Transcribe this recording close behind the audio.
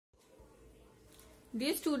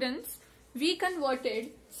Dear students, we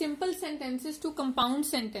converted simple sentences to compound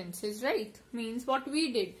sentences, right? Means what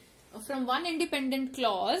we did, from one independent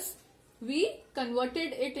clause, we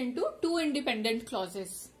converted it into two independent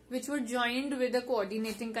clauses, which were joined with a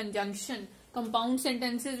coordinating conjunction. Compound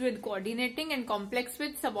sentences with coordinating and complex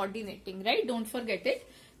with subordinating, right? Don't forget it.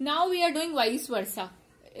 Now we are doing vice versa,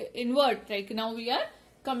 invert, right? Now we are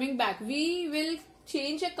coming back. We will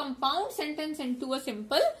change a compound sentence into a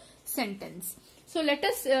simple sentence. So let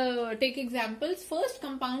us take examples. First,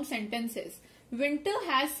 compound sentences. Winter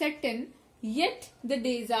has set in, yet the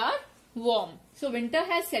days are warm. So winter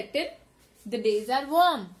has set in, the days are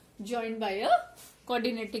warm. Joined by a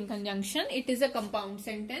coordinating conjunction. It is a compound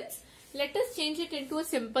sentence. Let us change it into a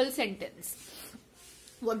simple sentence.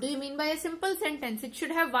 What do you mean by a simple sentence? It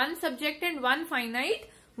should have one subject and one finite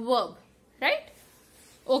verb, right?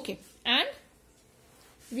 Okay. And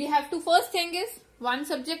we have to, first thing is, one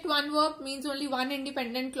subject, one verb means only one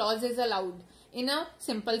independent clause is allowed in a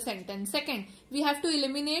simple sentence. Second, we have to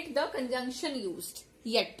eliminate the conjunction used,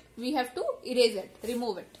 yet. We have to erase it,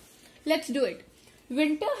 remove it. Let's do it.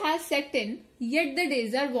 Winter has set in, yet the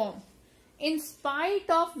days are warm. In spite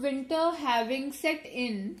of winter having set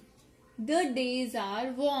in, the days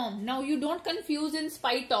are warm. Now you don't confuse in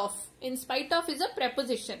spite of. In spite of is a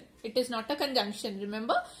preposition. It is not a conjunction.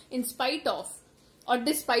 Remember, in spite of or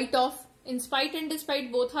despite of. In spite and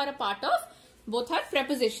despite both are a part of, both are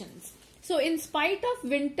prepositions. So in spite of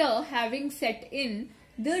winter having set in,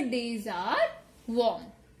 the days are warm.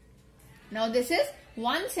 Now this is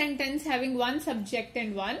one sentence having one subject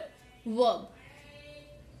and one verb.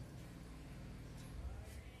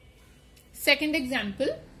 Second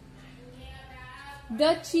example.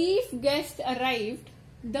 The chief guest arrived,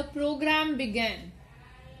 the program began.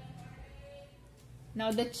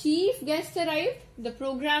 Now the chief guest arrived, the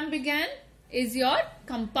program began is your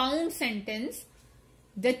compound sentence.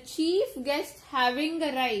 The chief guest having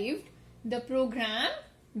arrived, the program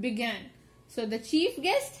began. So the chief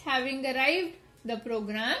guest having arrived, the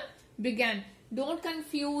program began. Don't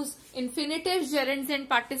confuse infinitives, gerunds and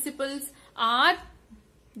participles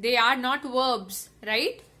they are not verbs,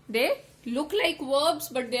 right? They look like verbs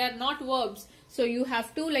but they are not verbs. So you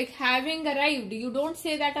have to, like, having arrived. You don't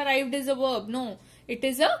say that arrived is a verb. No. It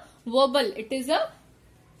is a verbal. It is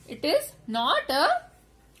not a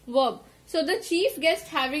verb. So the chief guest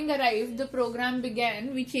having arrived, the program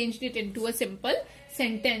began. We changed it into a simple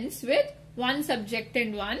sentence with one subject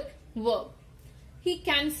and one verb. He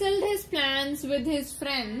cancelled his plans with his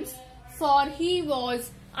friends for he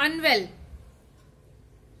was unwell.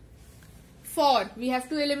 For, we have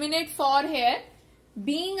to eliminate for here.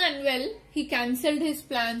 Being unwell, he cancelled his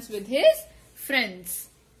plans with his friends.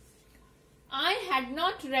 I had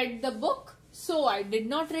not read the book, so I did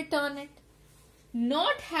not return it.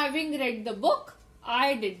 Not having read the book,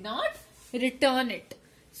 I did not return it.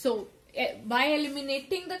 So, by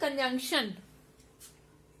eliminating the conjunction,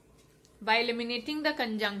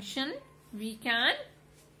 we can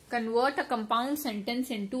convert a compound sentence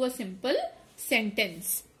into a simple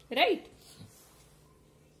sentence, right?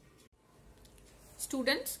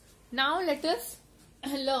 Students, now let us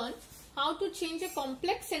learn how to change a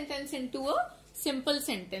complex sentence into a simple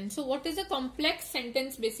sentence. So what is a complex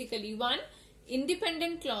sentence? Basically, one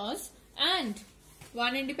independent clause and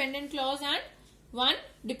one dependent clause,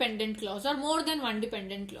 or more than one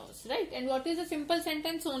dependent clause, right? And what is a simple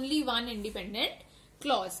sentence? Only one independent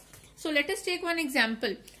clause. So let us take one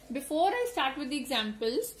example. Before I start with the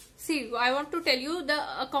examples, see, I want to tell you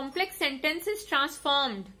a complex sentence is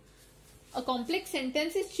transformed. A complex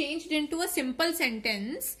sentence is changed into a simple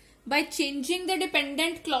sentence by changing the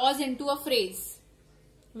dependent clause into a phrase.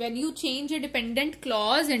 When you change a dependent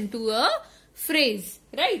clause into a phrase,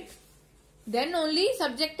 right? Then only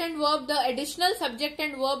subject and verb, the additional subject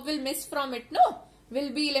and verb will miss from it. No,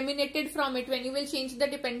 will be eliminated from it when you will change the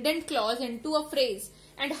dependent clause into a phrase.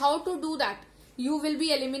 And how to do that? You will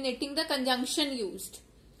be eliminating the conjunction used.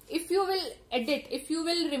 If you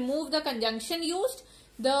will remove the conjunction used,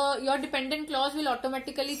 your dependent clause will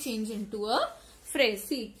automatically change into a phrase.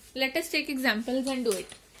 See, let us take examples and do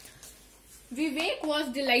it. Vivek was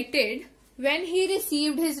delighted when he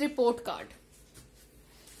received his report card.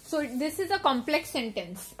 So this is a complex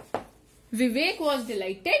sentence. Vivek was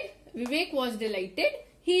delighted,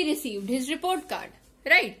 he received his report card,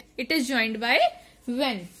 right? It is joined by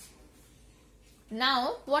when.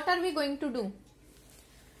 Now, what are we going to do?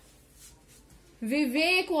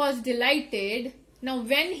 Vivek was delighted. Now,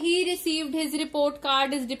 when he received his report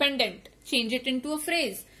card is dependent. Change it into a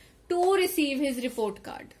phrase. To receive his report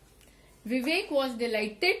card. Vivek was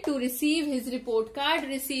delighted to receive his report card.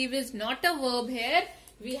 Receive is not a verb here.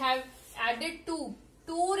 We have added to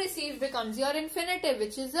receive becomes your infinitive,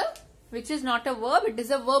 which is not a verb, it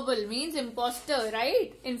is a verbal, means imposter,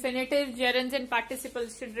 right? Infinitive, gerunds and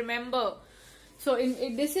participles should remember. So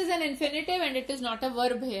this is an infinitive and it is not a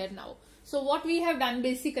verb here now. So what we have done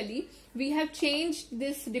basically, we have changed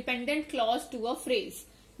this dependent clause to a phrase.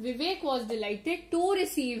 Vivek was delighted to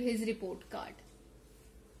receive his report card.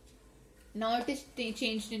 Now it is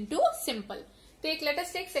changed into simple. Let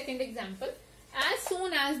us take second example. As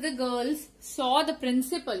soon as the girls saw the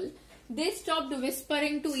principal, they stopped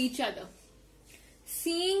whispering to each other.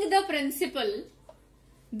 Seeing the principal,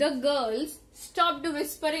 the girls stopped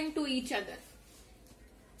whispering to each other.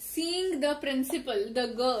 Seeing the principal,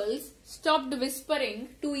 the girls stopped whispering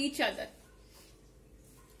to each other.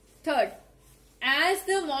 Third, as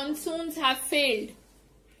the monsoons have failed,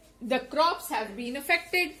 the crops have been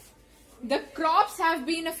affected. The crops have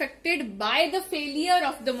been affected by the failure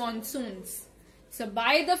of the monsoons. So,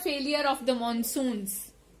 by the failure of the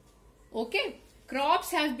monsoons. Okay.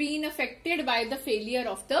 Crops have been affected by the failure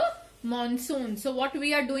of the monsoon. So, what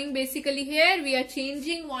we are doing basically here, we are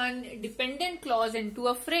changing one dependent clause into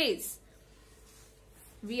a phrase.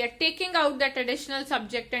 We are taking out that additional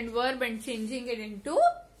subject and verb and changing it into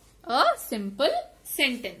a simple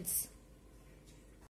sentence.